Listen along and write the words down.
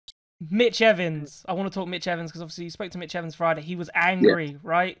Mitch Evans. I want to talk Mitch Evans because obviously you spoke to Mitch Evans Friday. He was Yeah. angry,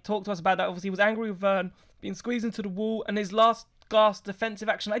 right? Talk to us about that. Obviously, he was angry with Verne being squeezed into the wall and his last gasp defensive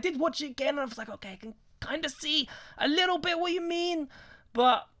action. I did watch it again and I was like, okay, I can kind of see a little bit what you mean,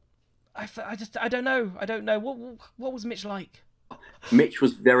 but I don't know. I don't know. What was Mitch like? Mitch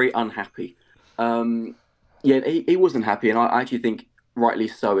was very unhappy. Um, yeah, he wasn't happy, and I actually think rightly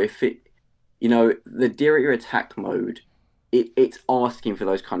so. If it, the Diriyah attack mode, it's asking for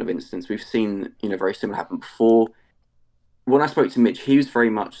those kind of incidents. We've seen, very similar happen before. When I spoke to Mitch, he was very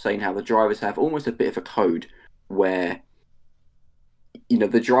much saying how the drivers have almost a bit of a code where,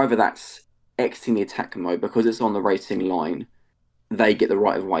 the driver that's exiting the attack mode because it's on the racing line, they get the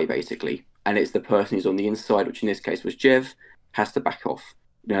right of way basically, and it's the person who's on the inside, which in this case was Jev, has to back off.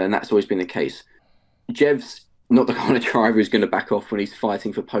 And that's always been the case. Jev's not the kind of driver who's going to back off when he's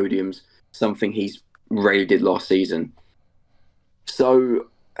fighting for podiums, something he's rarely did last season. So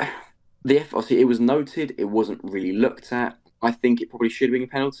obviously it was noted, it wasn't really looked at. I think it probably should have been a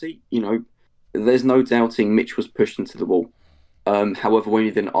penalty. There's no doubting Mitch was pushed into the wall. However, when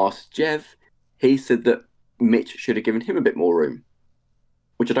you then asked Jev, he said that Mitch should have given him a bit more room,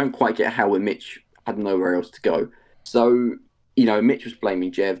 which I don't quite get how when Mitch had nowhere else to go. So, Mitch was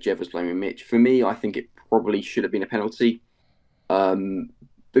blaming Jev was blaming Mitch. For me, I think it probably should have been a penalty. But,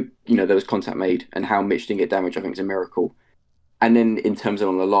 there was contact made, and how Mitch didn't get damaged, I think, is a miracle. And then in terms of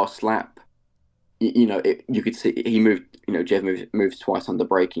on the last lap, you could see he moved, Jev moves twice under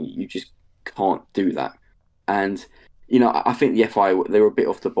braking. You just can't do that. And, I think the FI, they were a bit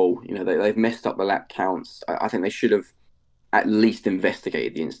off the ball. They've messed up the lap counts. I think they should have at least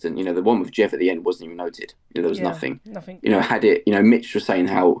investigated the incident. The one with Jeff at the end wasn't even noted. There was nothing. Nothing. Had it, Mitch was saying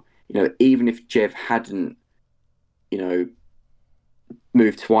how, even if Jeff hadn't,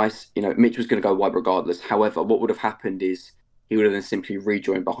 moved twice, Mitch was going to go wide regardless. However, what would have happened is he would have then simply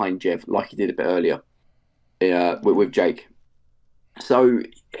rejoined behind Jeff like he did a bit earlier with Jake. So,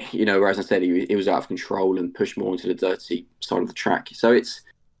 whereas I said he was out of control and pushed more into the dirty side of the track. So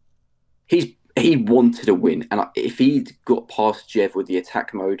he wanted a win, and if he'd got past Jev with the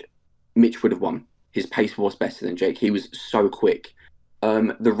attack mode, Mitch would have won. His pace was better than Jake. He was so quick.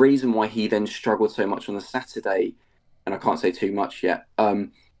 The reason why he then struggled so much on the Saturday, and I can't say too much yet,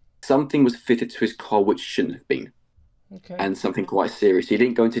 something was fitted to his car which shouldn't have been. Okay. And something quite serious. He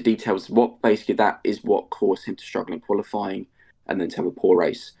didn't go into details. Basically that is what caused him to struggle in qualifying and then to have a poor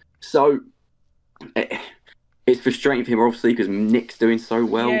race. So it's frustrating for him, obviously, because Nick's doing so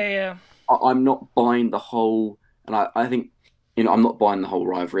well. Yeah. I'm not buying the whole, and I think, I'm not buying the whole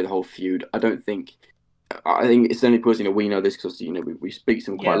rivalry, the whole feud. I think it's only because, we know this because, we speak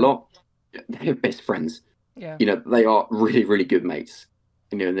to them quite a lot. They're best friends. Yeah. They are really, really good mates.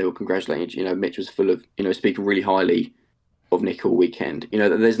 And they were congratulating. Mitch was full of, speaking really highly of Nick all weekend.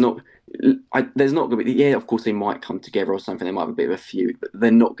 There's not going to be, of course they might come together or something. They might have a bit of a feud, but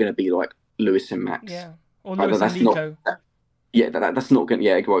they're not going to be like Lewis and Max. Yeah. Or Lewis and Nico. That's not going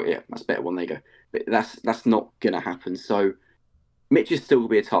to, that's a better one, there you go. But that's not going to happen. So Mitch is still going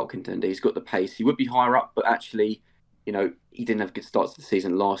to be a title contender. He's got the pace. He would be higher up, but actually, he didn't have good starts to the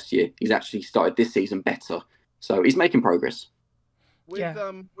season last year. He's actually started this season better. So he's making progress. With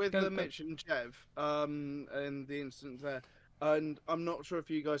Mitch and Jev, and the incident there, and I'm not sure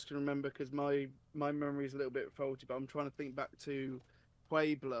if you guys can remember because my memory is a little bit faulty, but I'm trying to think back to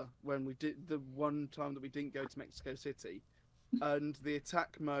Puebla when we did the one time that we didn't go to Mexico City, and the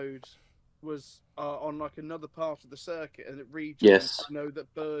attack mode was on like another part of the circuit, and it rejoined. Yes. I know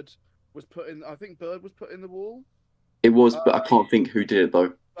that Bird was put in. I think Bird was put in the wall. It was, but I can't think who did it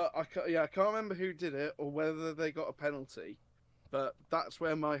though. I can't remember who did it or whether they got a penalty. But that's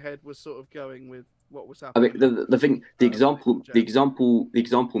where my head was sort of going with what was happening. I mean, the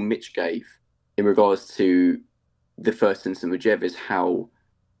example Mitch gave in regards to the first incident with Jev is how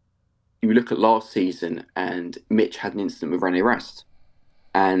you look at last season and Mitch had an incident with Rene Rast,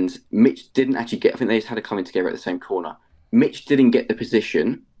 and Mitch didn't actually get. I think they just had to come in together at the same corner. Mitch didn't get the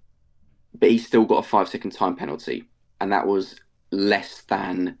position, but he still got a 5-second time penalty, and that was less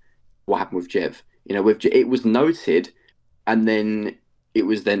than what happened with Jev. It was noted. And then it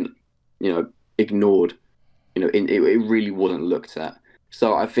was ignored. It really wasn't looked at.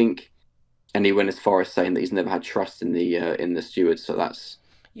 So I think, and he went as far as saying that he's never had trust in the stewards. So that's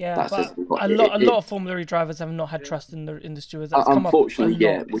but a lot of Formula E drivers have not had trust in the stewards. That's unfortunately,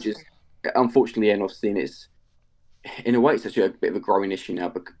 unfortunately, and I've seen it's in a way it's actually a bit of a growing issue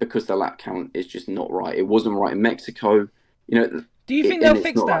now because the lap count is just not right. It wasn't right in Mexico. Do you think they'll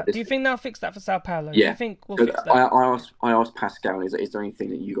fix that? Do you think they'll fix that for Sao Paulo? Yeah. Do you think we'll fix that? I asked Pascal, is there anything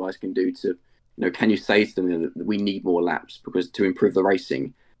that you guys can do to, can you say to them that we need more laps because to improve the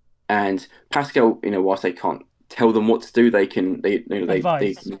racing? And Pascal, whilst they can't tell them what to do, they can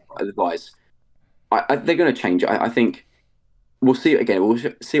Advise. can advise. They're going to change it. I think we'll see it again. We'll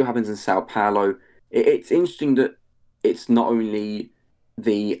see what happens in Sao Paulo. It's interesting that it's not only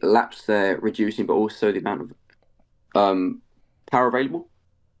the laps they're reducing, but also the amount of power available,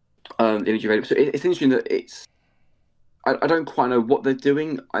 the energy available. So it's interesting that it's. I don't quite know what they're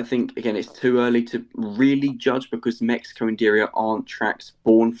doing. I think again it's too early to really judge because Mexico and Diriyah aren't tracks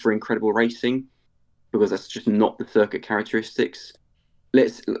born for incredible racing, because that's just not the circuit characteristics.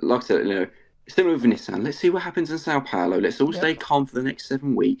 Like I said, similar with Nissan. Let's see what happens in Sao Paulo. Let's all stay calm for the next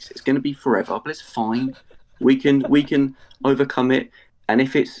 7 weeks. It's going to be forever, but it's fine. We can overcome it. And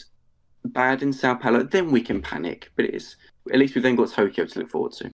if it's bad in Sao Paulo, then we can panic. But at least we've then got Tokyo to look forward to.